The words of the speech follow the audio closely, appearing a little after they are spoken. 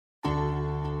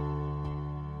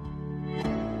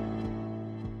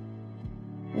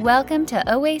Welcome to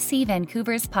OAC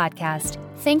Vancouver's podcast.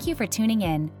 Thank you for tuning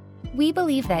in. We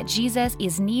believe that Jesus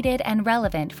is needed and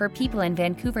relevant for people in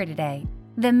Vancouver today.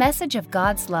 The message of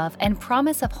God's love and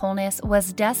promise of wholeness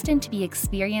was destined to be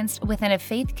experienced within a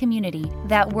faith community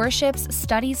that worships,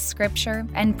 studies Scripture,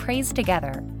 and prays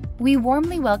together. We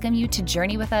warmly welcome you to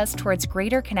journey with us towards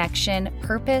greater connection,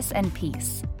 purpose, and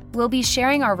peace. We'll be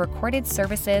sharing our recorded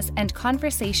services and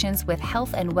conversations with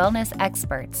health and wellness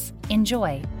experts.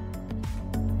 Enjoy.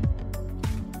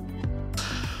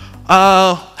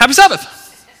 Happy Sabbath!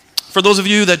 For those of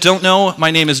you that don't know, my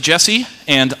name is Jesse,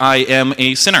 and I am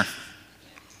a sinner.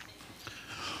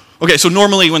 Okay, so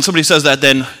normally when somebody says that,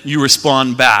 then you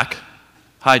respond back,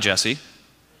 "Hi, Jesse."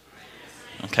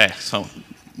 Okay, so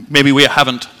maybe we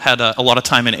haven't had a lot of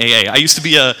time in AA. I used to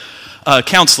be a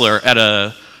counselor at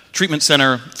a treatment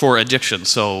center for addiction,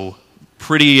 so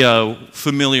pretty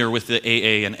familiar with the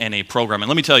AA and NA program. And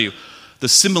let me tell you, the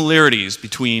similarities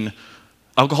between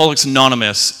Alcoholics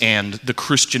Anonymous and the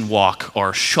Christian walk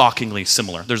are shockingly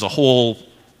similar. There's a whole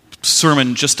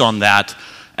sermon just on that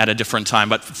at a different time.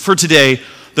 But for today,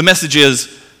 the message is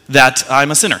that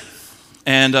I'm a sinner,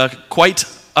 and quite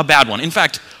a bad one. In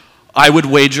fact, I would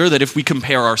wager that if we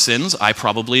compare our sins, I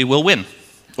probably will win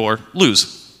or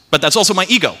lose. But that's also my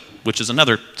ego, which is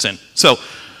another sin. So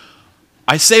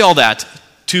I say all that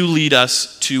to lead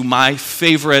us to my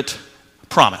favorite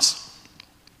promise.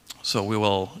 So we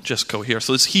will just go here.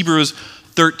 So it's Hebrews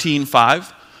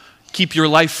 13:5. Keep your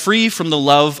life free from the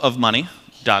love of money.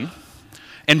 Done.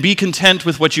 And be content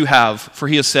with what you have, for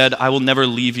he has said, I will never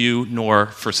leave you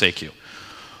nor forsake you.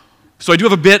 So I do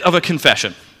have a bit of a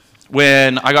confession.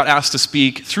 When I got asked to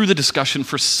speak through the discussion,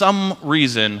 for some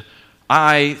reason,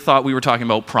 I thought we were talking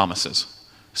about promises.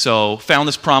 So found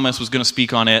this promise, was going to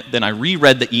speak on it, then I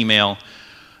reread the email,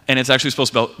 and it's actually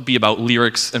supposed to be about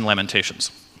lyrics and lamentations.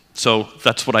 So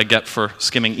that's what I get for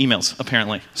skimming emails,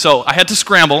 apparently. So I had to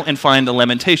scramble and find the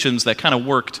Lamentations that kind of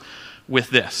worked with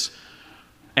this.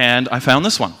 And I found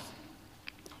this one.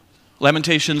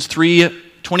 Lamentations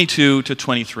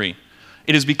 3:22-23.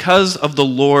 It is because of the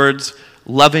Lord's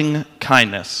loving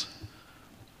kindness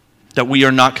that we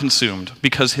are not consumed,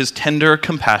 because his tender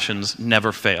compassions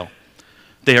never fail.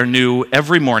 They are new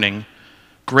every morning.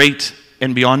 Great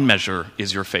and beyond measure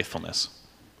is your faithfulness.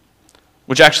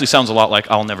 Which actually sounds a lot like,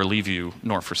 I'll never leave you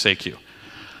nor forsake you.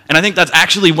 And I think that's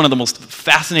actually one of the most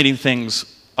fascinating things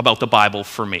about the Bible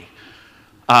for me.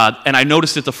 And I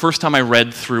noticed it the first time I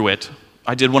read through it.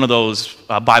 I did one of those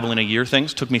Bible in a year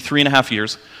things. Took me 3.5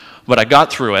 years, but I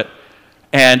got through it.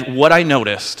 And what I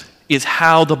noticed is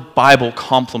how the Bible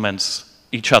complements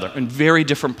each other in very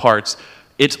different parts.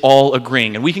 It's all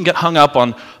agreeing. And we can get hung up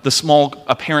on the small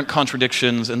apparent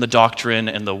contradictions in the doctrine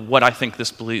and the what I think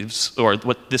this believes or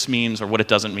what this means or what it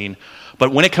doesn't mean.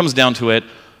 But when it comes down to it,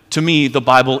 to me, the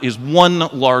Bible is one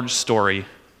large story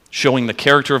showing the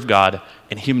character of God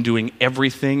and him doing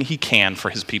everything he can for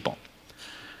his people.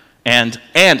 And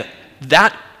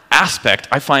that aspect,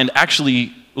 I find,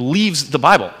 actually leaves the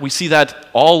Bible. We see that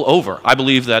all over. I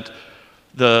believe that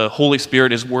the Holy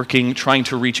Spirit is working, trying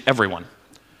to reach everyone.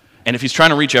 And if he's trying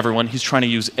to reach everyone, he's trying to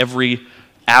use every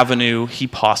avenue he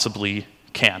possibly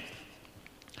can.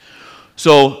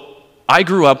 So I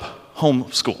grew up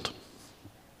homeschooled.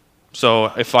 So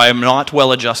if I am not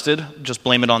well-adjusted, just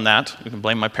blame it on that. You can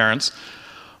blame my parents.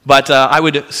 But I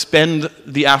would spend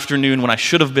the afternoon when I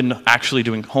should have been actually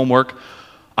doing homework,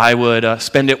 I would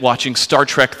spend it watching Star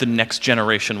Trek: The Next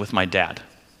Generation with my dad.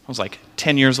 I was like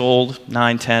 10 years old,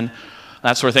 9, 10,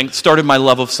 that sort of thing. Started my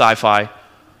love of sci-fi.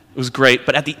 It was great,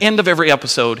 but at the end of every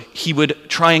episode, he would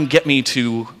try and get me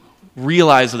to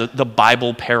realize the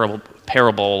Bible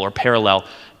parable or parallel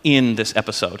in this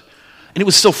episode. And it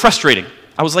was so frustrating.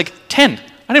 I was like 10.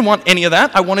 I didn't want any of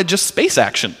that. I wanted just space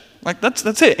action. Like,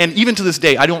 that's it. And even to this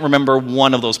day, I don't remember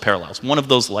one of those parallels, one of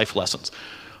those life lessons.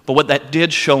 But what that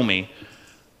did show me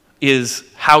is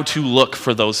how to look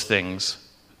for those things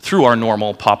through our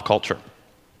normal pop culture.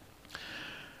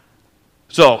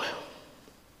 So,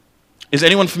 is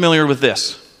anyone familiar with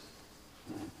this?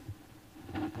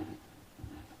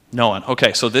 No one.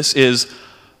 Okay, so this is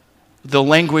the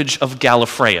language of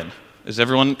Gallifreyan. Is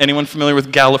anyone familiar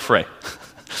with Gallifrey?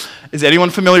 Is anyone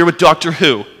familiar with Doctor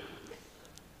Who?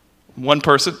 One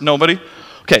person? Nobody?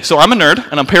 Okay, so I'm a nerd,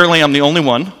 and apparently I'm the only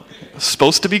one.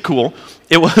 Supposed to be cool.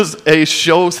 It was a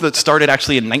show that started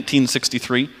actually in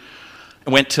 1963. It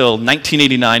went till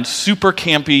 1989. Super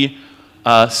campy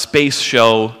space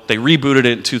show. They rebooted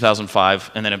it in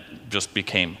 2005, and then it just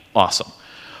became awesome.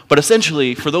 But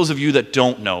essentially, for those of you that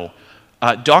don't know,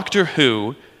 Doctor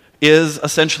Who is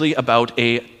essentially about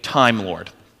a Time Lord.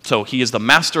 So he is the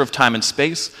master of time and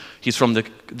space. He's from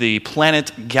the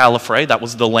planet Gallifrey. That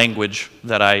was the language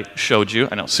that I showed you.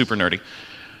 I know, super nerdy.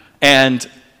 And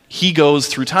he goes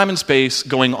through time and space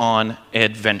going on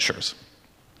adventures.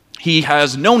 He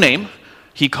has no name.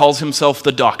 He calls himself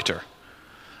the Doctor.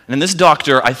 And this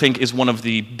Doctor, I think, is one of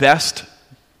the best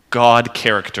God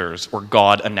characters or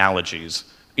God analogies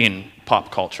in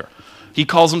pop culture. He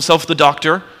calls himself the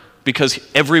Doctor because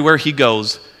everywhere he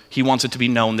goes, he wants it to be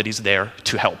known that he's there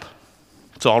to help.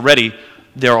 So already,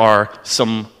 there are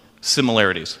some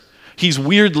similarities. He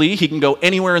can go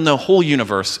anywhere in the whole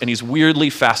universe, and he's weirdly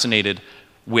fascinated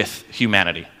with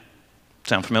humanity.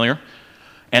 Sound familiar?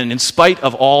 And in spite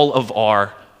of all of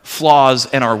our flaws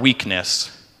and our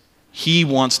weakness, he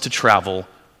wants to travel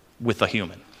with a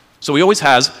human. So he always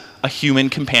has a human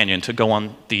companion to go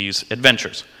on these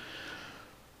adventures.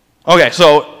 Okay,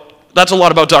 so that's a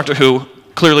lot about Doctor Who.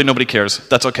 Clearly nobody cares.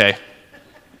 That's okay.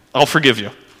 I'll forgive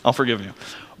you.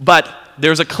 But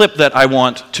there's a clip that I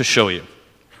want to show you.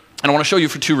 And I want to show you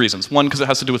for two reasons. One, because it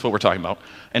has to do with what we're talking about.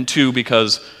 And two,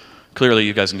 because clearly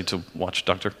you guys need to watch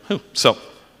Doctor Who. So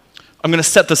I'm going to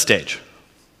set the stage.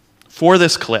 For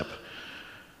this clip,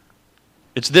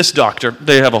 it's this doctor.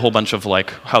 They have a whole bunch of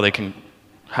how they can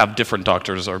have different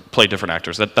doctors or play different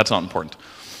actors. That's not important.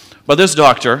 But this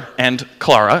doctor and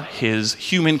Clara, his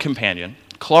human companion,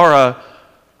 Clara,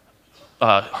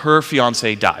 her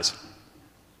fiancé dies.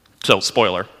 So,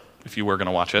 spoiler, if you were going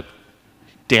to watch it,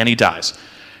 Danny dies.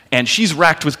 And she's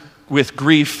racked with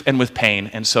grief and with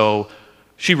pain, and so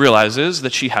she realizes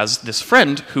that she has this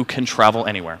friend who can travel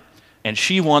anywhere. And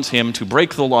she wants him to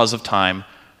break the laws of time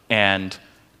and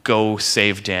go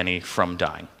save Danny from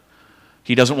dying.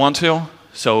 He doesn't want to,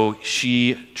 so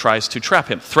she tries to trap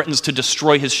him, threatens to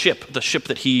destroy his ship, the ship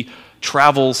that he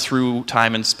travels through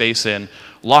time and space in,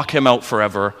 lock him out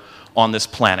forever on this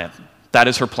planet. That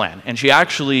is her plan. And she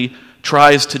actually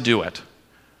tries to do it.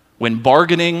 When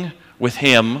bargaining with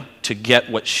him to get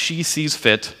what she sees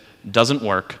fit doesn't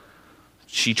work,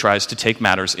 she tries to take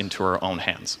matters into her own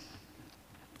hands.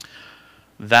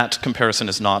 That comparison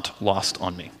is not lost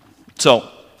on me. So,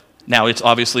 now it's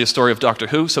obviously a story of Doctor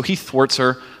Who, so he thwarts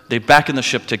her, they back in the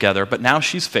ship together, but now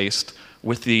she's faced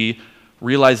with the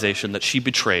realization that she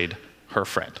betrayed her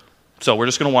friend. So we're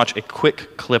just going to watch a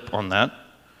quick clip on that.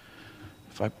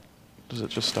 Does it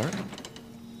just start?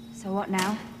 So what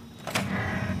now?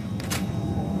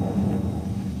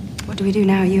 What do we do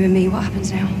now, you and me? What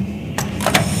happens now?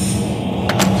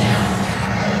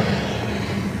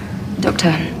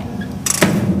 Doctor.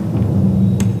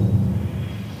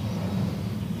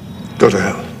 Go to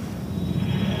hell.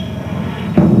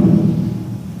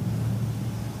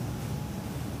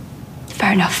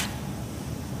 Fair enough.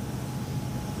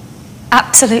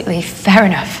 Absolutely fair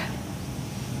enough.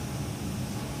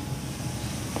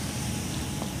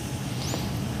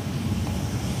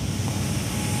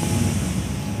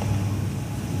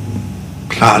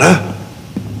 Clara?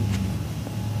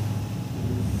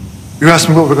 You asked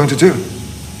me what we're going to do.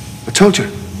 I told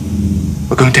you.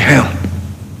 We're going to hell.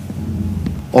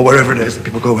 Or wherever it is that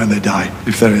people go when they die,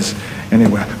 if there is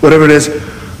anywhere. Whatever it is,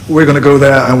 we're going to go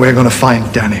there and we're going to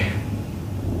find Danny.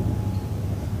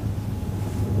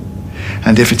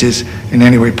 And if it is in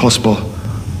any way possible,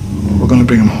 we're going to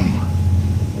bring him home.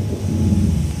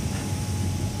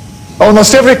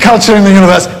 Almost every culture in the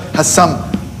universe has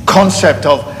some concept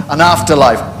of an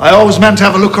afterlife. I always meant to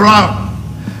have a look around,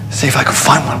 see if I could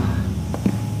find one.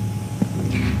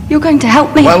 You're going to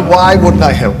help me? Well, why wouldn't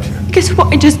I help you? Because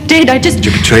what I just did,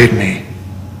 You betrayed me.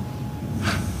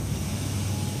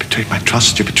 You betrayed my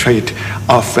trust, you betrayed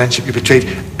our friendship, you betrayed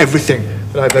everything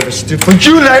that I've ever stood for.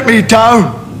 You let me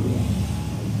down!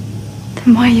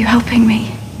 Then why are you helping me?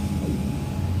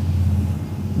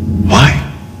 Why?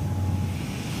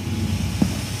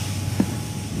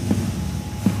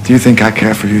 Do you think I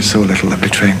care for you so little that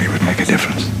betraying me would make a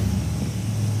difference?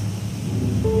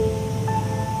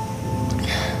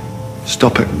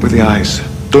 Stop it with the eyes.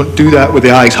 Don't do that with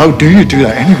the eyes. How do you do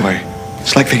that anyway?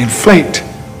 It's like they inflate.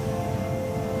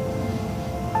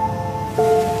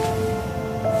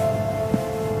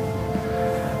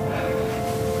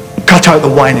 Cut out the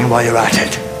whining while you're at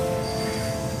it.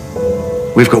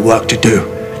 We've got work to do.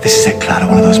 This is it, Clara,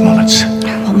 one of those moments.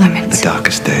 What moments? The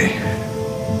darkest day,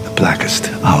 the blackest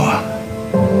hour.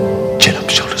 Chin up,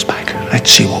 shoulders back.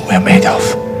 Let's see what we're made of.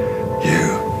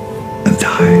 You and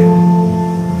I.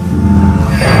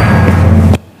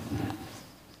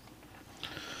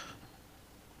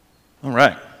 All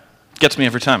right. Gets me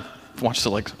every time. I've watched it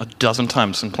like a dozen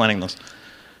times in planning this.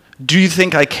 Do you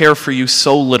think I care for you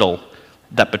so little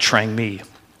that betraying me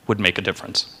would make a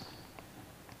difference?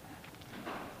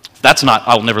 that's not,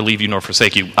 I'll never leave you nor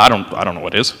forsake you, I don't know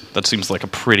what is. That seems like a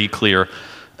pretty clear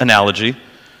analogy.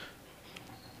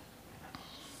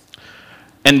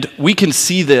 And we can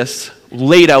see this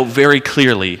laid out very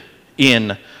clearly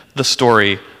in the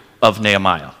story of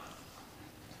Nehemiah.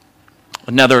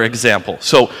 Another example.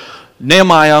 So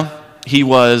Nehemiah, he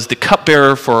was the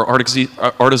cupbearer for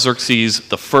Artaxerxes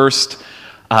the First,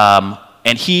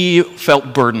 and he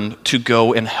felt burdened to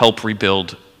go and help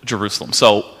rebuild Jerusalem.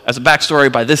 So as a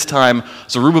backstory, by this time,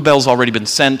 Zerubbabel's already been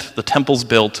sent, the temple's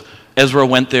built, Ezra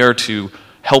went there to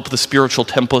help the spiritual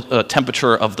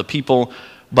temperature of the people,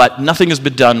 but nothing has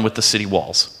been done with the city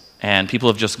walls. And people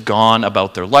have just gone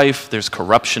about their life. There's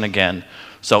corruption again.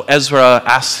 So Ezra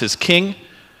asks his king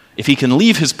if he can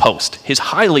leave his post, his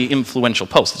highly influential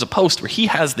post. It's a post where he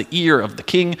has the ear of the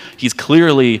king. He's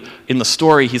clearly, in the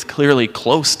story, he's clearly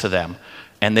close to them.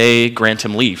 And they grant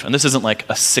him leave. And this isn't like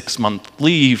a 6-month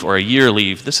leave or a year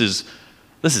leave. This is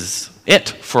it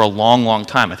for a long, long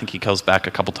time. I think he goes back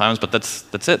a couple times, but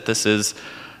that's it. This is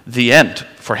the end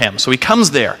for him. So he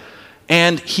comes there,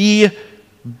 and he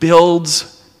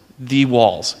builds the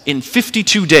walls. In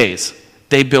 52 days,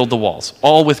 they build the walls,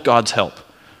 all with God's help.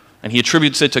 And he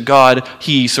attributes it to God.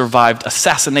 He survived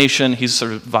assassination. He's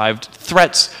survived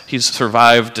threats. He's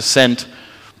survived dissent,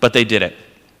 but they did it.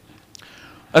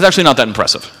 That's actually not that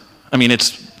impressive. I mean,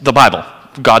 it's the Bible.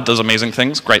 God does amazing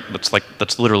things. Great.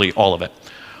 That's literally all of it.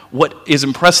 What is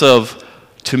impressive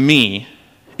to me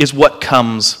is what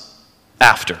comes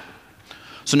after.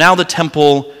 So now the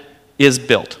temple is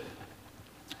built,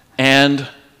 and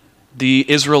the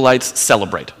Israelites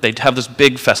celebrate. They have this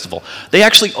big festival. They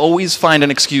actually always find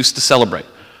an excuse to celebrate,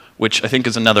 which I think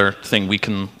is another thing we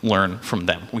can learn from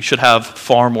them. We should have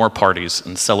far more parties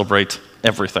and celebrate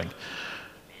everything.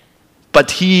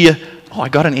 But I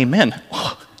got an amen.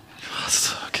 Oh,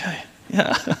 okay,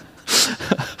 yeah.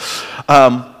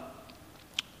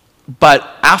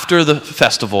 But after the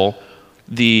festival,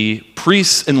 the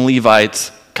priests and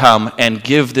Levites come and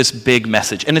give this big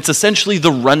message. And it's essentially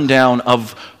the rundown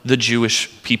of the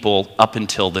Jewish people up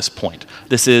until this point.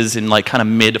 This is in like kind of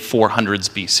mid-400s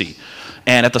BC.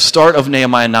 And at the start of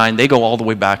Nehemiah 9, they go all the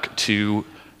way back to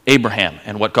Abraham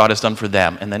and what God has done for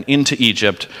them, and then into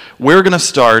Egypt. We're going to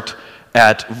start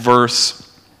at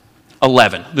verse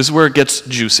 11. This is where it gets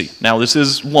juicy. Now, this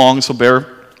is long, so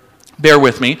bear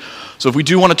with me. So if we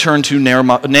do want to turn to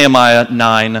Nehemiah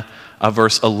 9,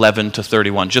 verse 11 to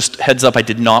 31. Just heads up, I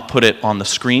did not put it on the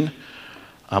screen,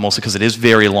 mostly because it is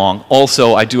very long.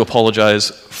 Also, I do apologize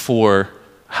for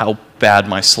how bad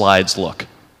my slides look.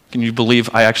 Can you believe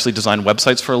I actually design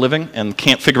websites for a living and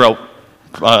can't figure out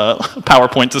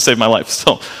PowerPoint to save my life?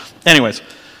 So, anyways,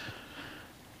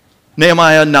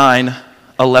 Nehemiah 9,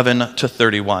 11 to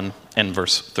 31 and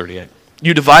verse 38.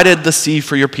 You divided the sea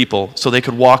for your people so they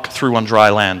could walk through on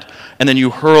dry land, and then you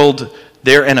hurled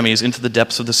their enemies into the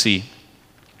depths of the sea.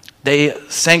 They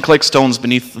sank like stones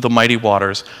beneath the mighty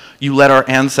waters. You led our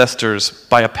ancestors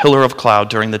by a pillar of cloud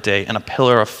during the day and a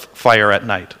pillar of fire at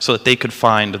night, so that they could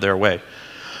find their way.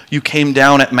 You came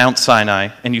down at Mount Sinai,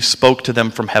 and you spoke to them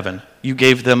from heaven. You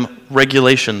gave them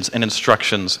regulations and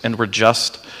instructions, and were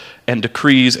just, and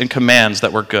decrees and commands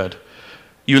that were good.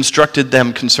 You instructed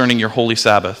them concerning your holy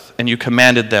Sabbath, and you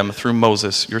commanded them through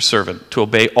Moses, your servant, to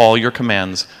obey all your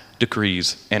commands,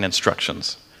 decrees, and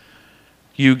instructions.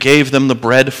 You gave them the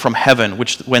bread from heaven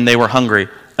when they were hungry,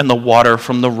 and the water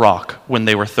from the rock when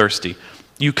they were thirsty.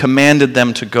 You commanded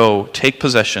them to go take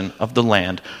possession of the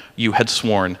land you had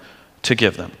sworn to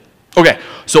give them. Okay,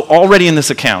 so already in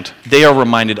this account, they are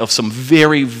reminded of some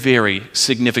very, very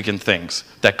significant things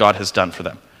that God has done for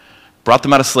them. Brought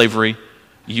them out of slavery,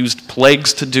 used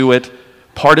plagues to do it,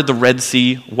 parted the Red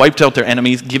Sea, wiped out their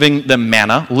enemies, giving them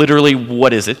manna. Literally,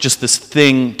 what is it? Just this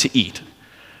thing to eat.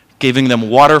 Giving them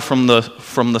water from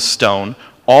the stone.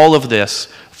 All of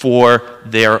this for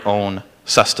their own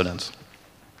sustenance.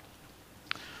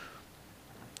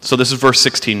 So this is verse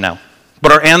 16 now.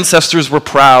 But our ancestors were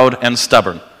proud and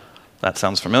stubborn. That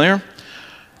sounds familiar.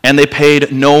 And they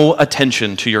paid no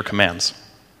attention to your commands.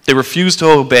 They refused to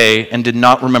obey and did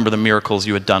not remember the miracles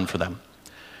you had done for them.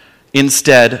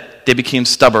 Instead, they became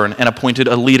stubborn and appointed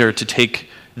a leader to take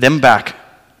them back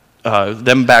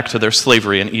to their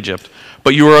slavery in Egypt.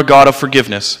 But you are a God of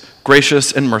forgiveness,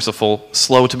 gracious and merciful,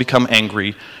 slow to become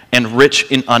angry, and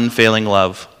rich in unfailing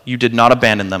love. You did not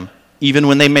abandon them, even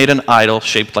when they made an idol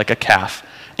shaped like a calf,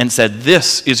 and said,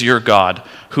 "This is your God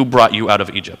who brought you out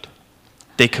of Egypt."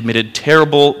 They committed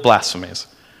terrible blasphemies.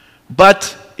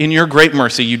 But in your great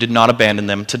mercy, you did not abandon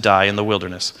them to die in the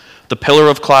wilderness. The pillar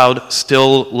of cloud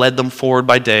still led them forward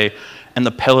by day, and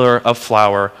the pillar of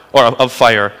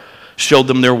fire showed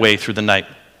them their way through the night.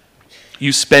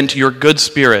 You sent your good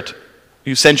spirit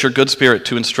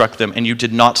to instruct them, and you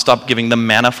did not stop giving them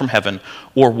manna from heaven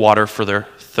or water for their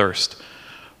thirst.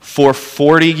 For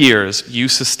 40 years you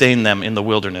sustained them in the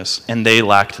wilderness, and they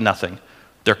lacked nothing.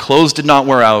 Their clothes did not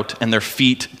wear out, and their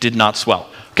feet did not swell.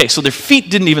 Okay, so their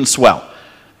feet didn't even swell,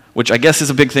 which I guess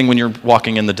is a big thing when you're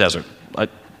walking in the desert.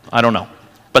 I don't know.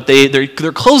 But their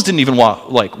clothes didn't even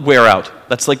wear out.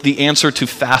 That's like the answer to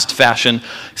fast fashion,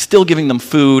 still giving them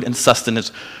food and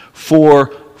sustenance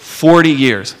for 40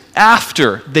 years.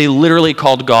 After they literally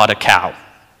called God a cow.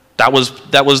 That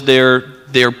was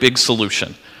their big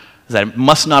solution. That it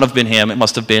must not have been him, it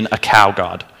must have been a cow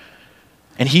god.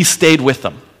 And he stayed with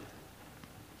them.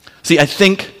 See, I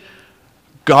think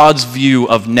God's view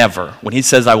of never, when he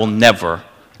says, I will never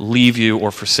leave you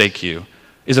or forsake you,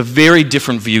 is a very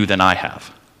different view than I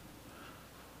have.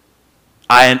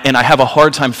 And I have a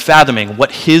hard time fathoming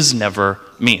what his never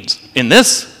means. In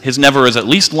this, his never is at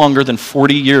least longer than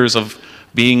 40 years of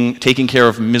taking care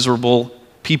of miserable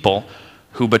people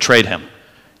who betrayed him.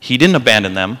 He didn't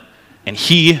abandon them, and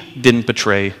he didn't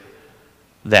betray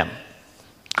them.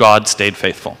 God stayed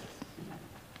faithful.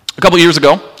 A couple years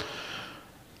ago,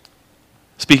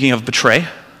 speaking of betray,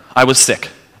 I was sick.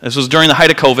 This was during the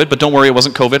height of COVID, but don't worry, it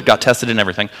wasn't COVID. Got tested and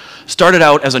everything. Started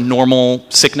out as a normal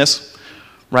sickness,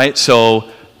 right?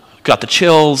 So got the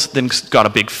chills, then got a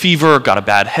big fever, got a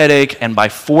bad headache, and by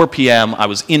 4 p.m. I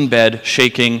was in bed,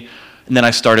 shaking, and then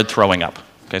I started throwing up.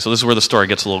 Okay, so this is where the story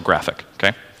gets a little graphic,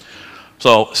 okay?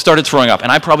 So started throwing up,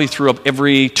 and I probably threw up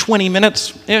every 20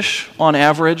 minutes-ish on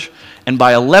average, and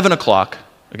by 11 o'clock,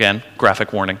 again,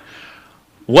 graphic warning,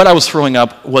 what I was throwing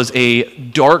up was a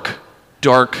dark,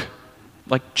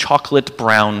 like chocolate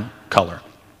brown color.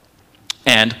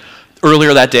 And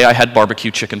earlier that day, I had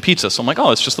barbecue chicken pizza, so I'm like,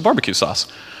 oh, it's just the barbecue sauce.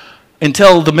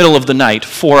 Until the middle of the night,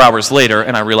 4 hours later,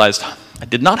 and I realized I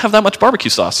did not have that much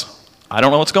barbecue sauce. I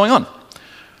don't know what's going on.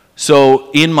 So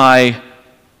in my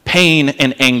pain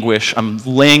and anguish, I'm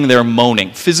laying there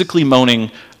moaning, physically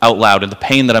moaning out loud in the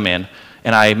pain that I'm in,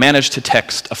 and I managed to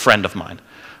text a friend of mine,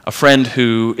 a friend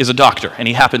who is a doctor, and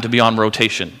he happened to be on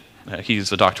rotation.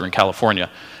 He's a doctor in California.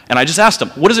 And I just asked him,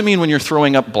 what does it mean when you're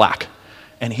throwing up black?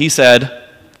 And he said,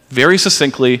 very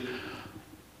succinctly,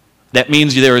 that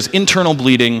means there is internal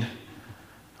bleeding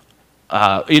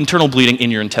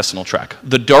in your intestinal tract.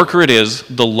 The darker it is,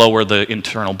 the lower the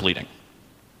internal bleeding.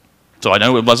 So I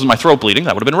know it wasn't my throat bleeding,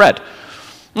 that would have been red.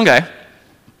 Okay,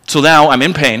 so now I'm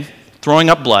in pain, throwing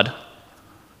up blood,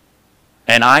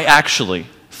 and I actually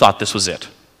thought this was it.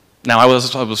 Now I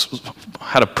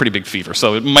had a pretty big fever,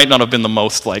 so it might not have been the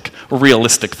most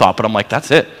realistic thought, but I'm like, that's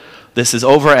it. This is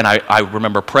over, and I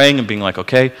remember praying and being like,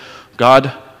 okay,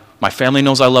 God, my family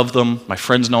knows I love them, my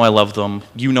friends know I love them,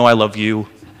 you know I love you,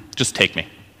 just take me.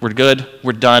 We're good,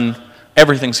 we're done,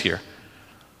 everything's here.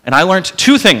 And I learned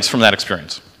 2 things from that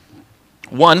experience.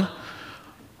 One,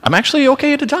 I'm actually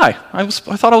okay to die. I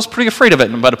thought I was pretty afraid of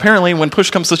it, but apparently when push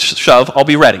comes to shove, I'll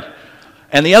be ready.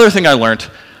 And the other thing I learned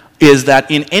is that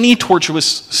in any tortuous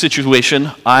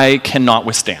situation, I cannot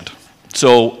withstand.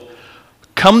 So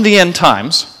come the end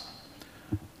times,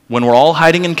 when we're all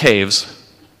hiding in caves,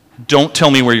 don't tell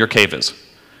me where your cave is.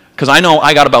 Because I know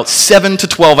I got about 7 to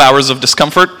 12 hours of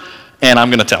discomfort, and I'm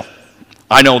going to tell.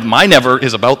 I know my never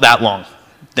is about that long.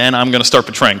 Then I'm going to start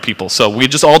betraying people. So we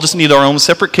all just need our own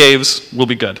separate caves. We'll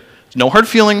be good. No hard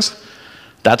feelings.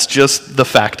 That's just the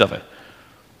fact of it.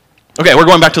 Okay, we're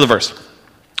going back to the verse.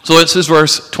 So this is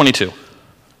verse 22.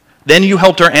 Then you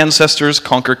helped our ancestors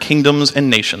conquer kingdoms and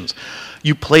nations.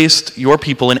 You placed your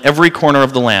people in every corner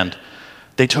of the land.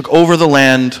 They took over the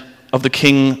land of the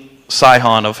king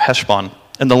Sihon of Heshbon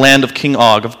and the land of King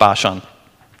Og of Bashan.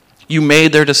 You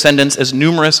made their descendants as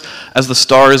numerous as the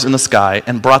stars in the sky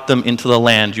and brought them into the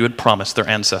land you had promised their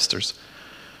ancestors.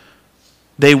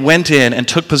 They went in and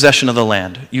took possession of the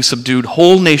land. You subdued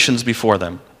whole nations before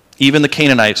them. Even the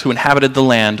Canaanites who inhabited the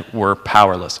land were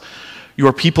powerless.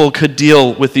 Your people could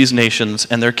deal with these nations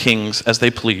and their kings as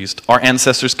they pleased. Our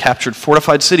ancestors captured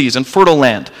fortified cities and fertile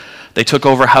land. They took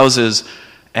over houses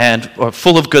and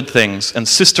full of good things, and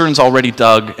cisterns already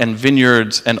dug, and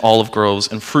vineyards and olive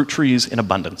groves, and fruit trees in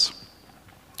abundance.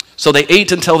 So they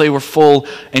ate until they were full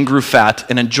and grew fat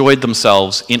and enjoyed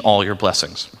themselves in all your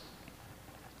blessings.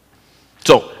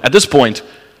 So at this point,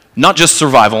 not just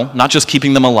survival, not just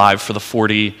keeping them alive for the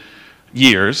 40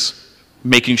 years,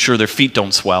 making sure their feet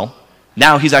don't swell.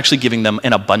 Now he's actually giving them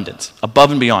an abundance,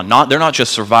 above and beyond. They're not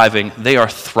just surviving, they are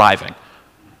thriving.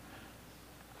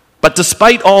 But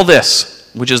despite all this,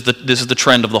 this is the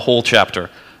trend of the whole chapter,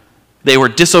 they were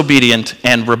disobedient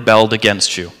and rebelled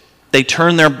against you. They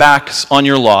turned their backs on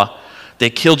your law. They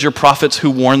killed your prophets who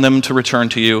warned them to return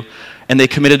to you, and they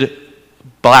committed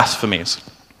blasphemies.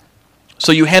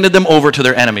 So you handed them over to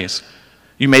their enemies.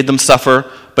 You made them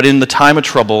suffer, but in the time of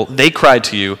trouble, they cried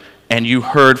to you, and you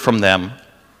heard them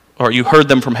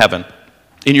from heaven.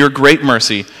 In your great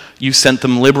mercy, you sent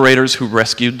them liberators who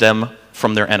rescued them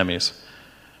from their enemies.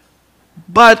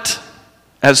 But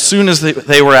as soon as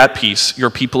they were at peace, your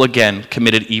people again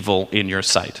committed evil in your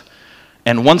sight.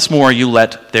 And once more you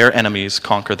let their enemies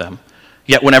conquer them.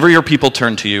 Yet whenever your people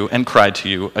turned to you and cried to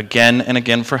you again and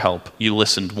again for help, you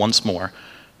listened once more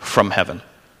from heaven.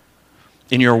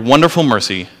 In your wonderful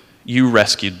mercy, you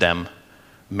rescued them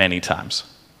many times.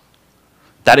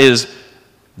 That is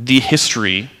the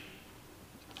history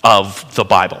of the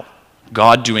Bible.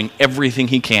 God doing everything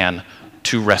he can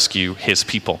to rescue his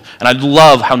people. And I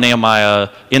love how Nehemiah,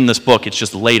 in this book, it's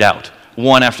just laid out,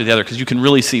 one after the other, because you can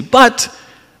really see, but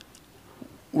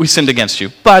we sinned against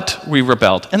you, but we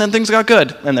rebelled, and then things got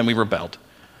good, and then we rebelled.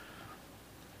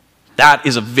 That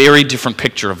is a very different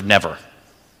picture of never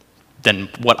than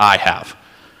what I have.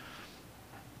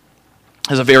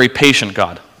 As a very patient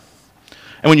God.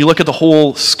 And when you look at the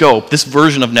whole scope, this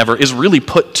version of never is really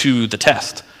put to the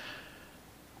test.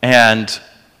 And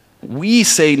we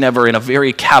say never in a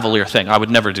very cavalier thing. I would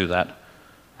never do that.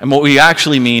 And what we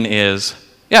actually mean is,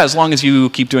 yeah, as long as you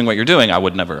keep doing what you're doing, I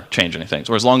would never change anything.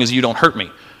 Or as long as you don't hurt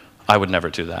me, I would never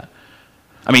do that.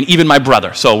 I mean, even my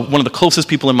brother, so one of the closest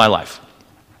people in my life,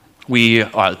 we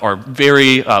are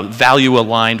very value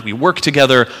aligned. We work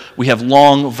together. We have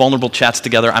long, vulnerable chats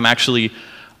together. I'm actually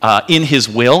in his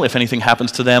will. If anything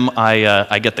happens to them,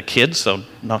 I get the kids, so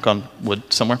knock on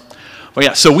wood somewhere. But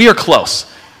yeah, so we are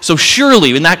close. So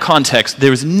surely, in that context,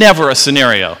 there's never a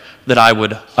scenario that I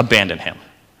would abandon him.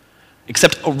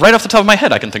 Except right off the top of my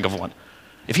head, I can think of one.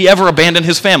 If he ever abandoned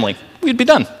his family, we'd be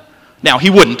done. Now,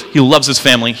 he wouldn't. He loves his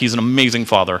family. He's an amazing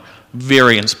father,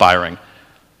 very inspiring.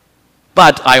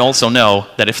 But I also know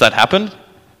that if that happened,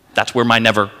 that's where my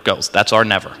never goes. That's our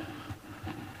never.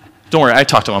 Don't worry, I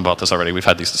talked to him about this already. We've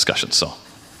had these discussions, so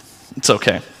it's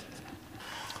okay.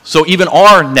 So even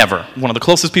our never, one of the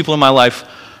closest people in my life,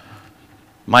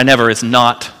 my never is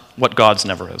not what God's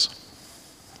never is.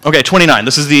 Okay, 29.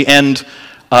 This is the end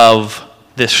of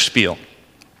this spiel.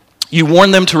 You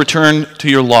warned them to return to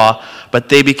your law, but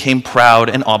they became proud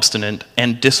and obstinate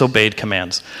and disobeyed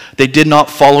commands. They did not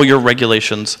follow your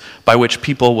regulations by which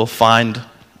people will find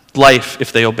life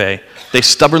if they obey. They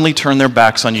stubbornly turned their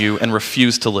backs on you and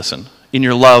refused to listen. In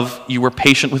your love, you were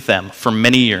patient with them for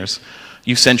many years.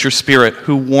 You sent your Spirit,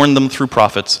 who warned them through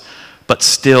prophets, but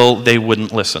still they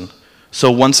wouldn't listen. So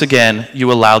once again,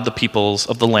 you allowed the peoples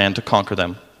of the land to conquer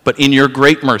them. But in your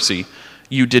great mercy,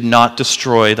 you did not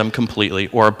destroy them completely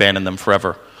or abandon them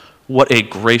forever. What a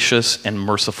gracious and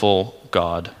merciful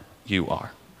God you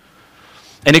are.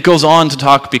 And it goes on to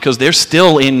talk, because they're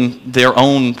still in their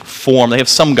own form. They have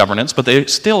some governance, but they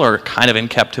still are kind of in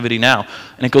captivity now.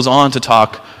 And it goes on to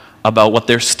talk about what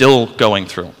they're still going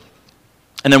through.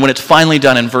 And then when it's finally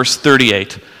done in verse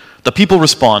 38, the people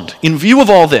respond, in view of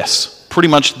all this, pretty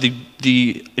much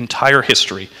the entire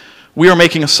history, we are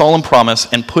making a solemn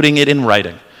promise and putting it in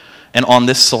writing. And on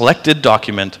this selected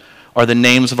document are the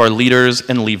names of our leaders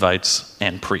and Levites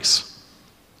and priests.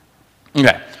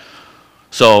 Okay,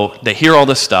 so they hear all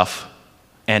this stuff,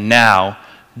 and now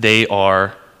they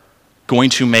are going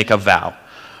to make a vow.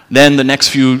 Then the next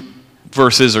few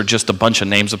verses are just a bunch of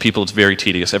names of people. It's very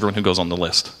tedious, everyone who goes on the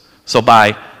list. So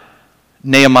by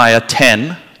Nehemiah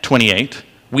 10:28,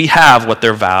 we have what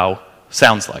their vow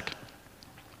sounds like.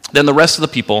 Then the rest of the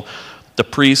people, the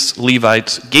priests,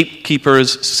 Levites,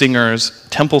 gatekeepers, singers,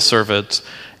 temple servants,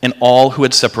 and all who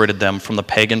had separated them from the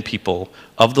pagan people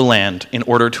of the land in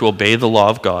order to obey the law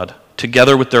of God,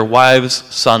 together with their wives,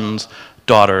 sons,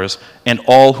 daughters, and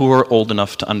all who were old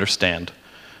enough to understand,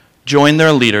 joined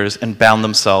their leaders and bound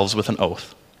themselves with an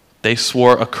oath. They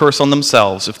swore a curse on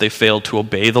themselves if they failed to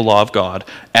obey the law of God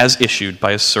as issued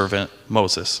by his servant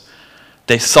Moses.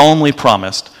 They solemnly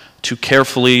promised to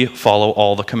carefully follow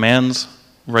all the commands,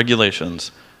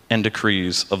 regulations, and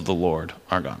decrees of the Lord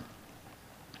our God.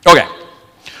 Okay,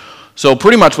 so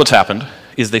pretty much what's happened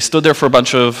is they stood there for a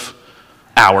bunch of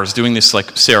hours doing this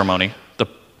ceremony. The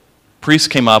priests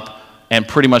came up and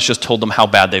pretty much just told them how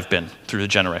bad they've been through the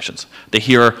generations. They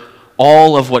hear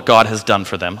all of what God has done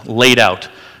for them laid out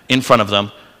in front of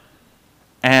them,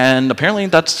 and apparently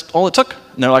that's all it took.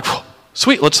 And they're like,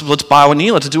 sweet, let's bow a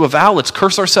knee, let's do a vow, let's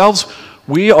curse ourselves.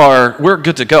 We're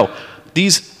good to go.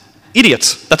 These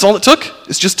idiots, that's all it took,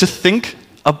 is just to think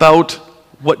about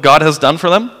what God has done for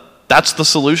them. That's the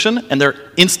solution, and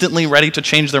they're instantly ready to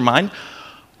change their mind.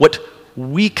 What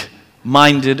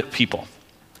weak-minded people.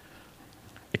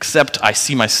 Except I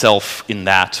see myself in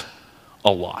that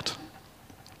a lot.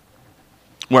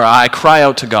 where I cry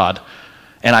out to God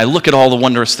and I look at all the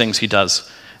wondrous things he does,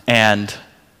 and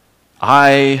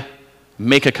I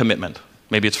make a commitment.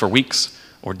 Maybe it's for weeks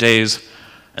or days,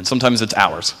 and sometimes it's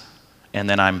hours, and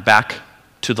then I'm back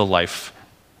to the life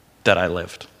that I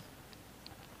lived.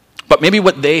 But maybe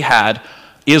what they had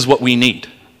is what we need.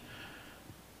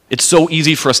 It's so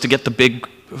easy for us to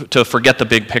forget the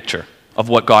big picture of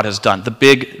what God has done, the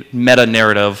big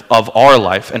meta-narrative of our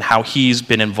life and how he's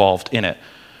been involved in it.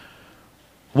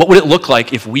 What would it look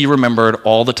like if we remembered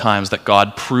all the times that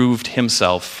God proved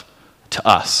himself to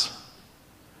us?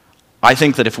 I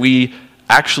think that if we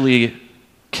actually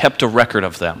kept a record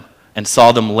of them and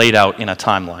saw them laid out in a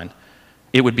timeline,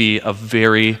 it would be a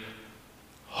very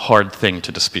hard thing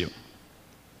to dispute.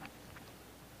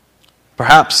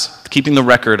 Perhaps keeping the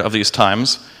record of these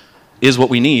times is what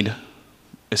we need,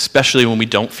 especially when we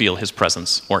don't feel his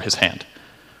presence or his hand.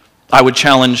 I would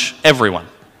challenge everyone.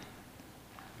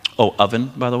 Oh,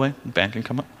 oven, by the way, the band can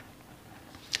come up.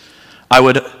 I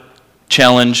would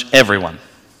challenge everyone,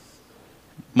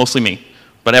 mostly me,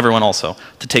 but everyone also,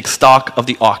 to take stock of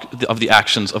the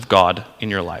actions of God in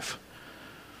your life.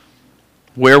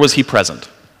 Where was he present?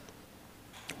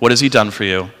 What has he done for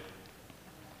you?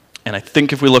 And I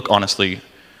think if we look honestly,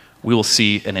 we will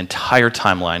see an entire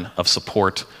timeline of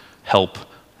support, help,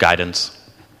 guidance,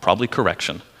 probably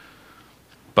correction,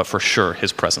 but for sure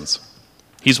his presence.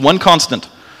 He's one constant,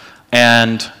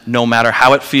 and no matter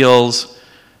how it feels,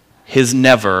 his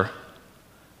never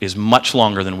is much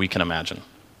longer than we can imagine.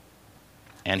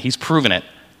 And he's proven it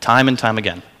time and time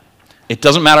again. It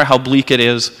doesn't matter how bleak it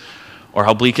is, or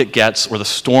how bleak it gets, or the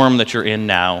storm that you're in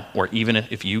now, or even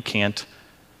if you can't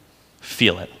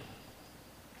feel it.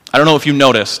 I don't know if you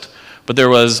noticed, but there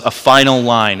was a final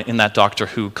line in that Doctor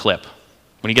Who clip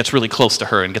when he gets really close to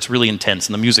her and gets really intense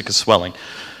and the music is swelling.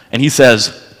 And he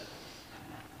says,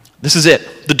 "This is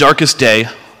it, the darkest day,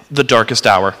 the darkest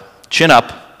hour. Chin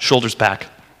up, shoulders back.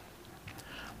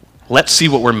 Let's see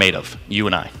what we're made of, you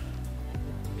and I."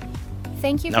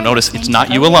 Thank you. Now notice, it's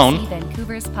not you alone,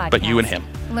 but you and him.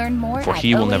 Learn more For at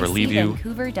he will never leave you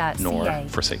oacvancouver.ca. nor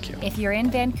forsake you. If you're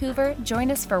in Vancouver, join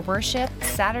us for worship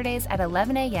Saturdays at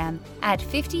 11 a.m. at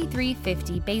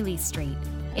 5350 Bailey Street.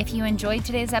 If you enjoyed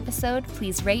today's episode,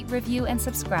 please rate, review, and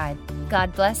subscribe.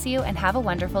 God bless you and have a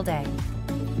wonderful day.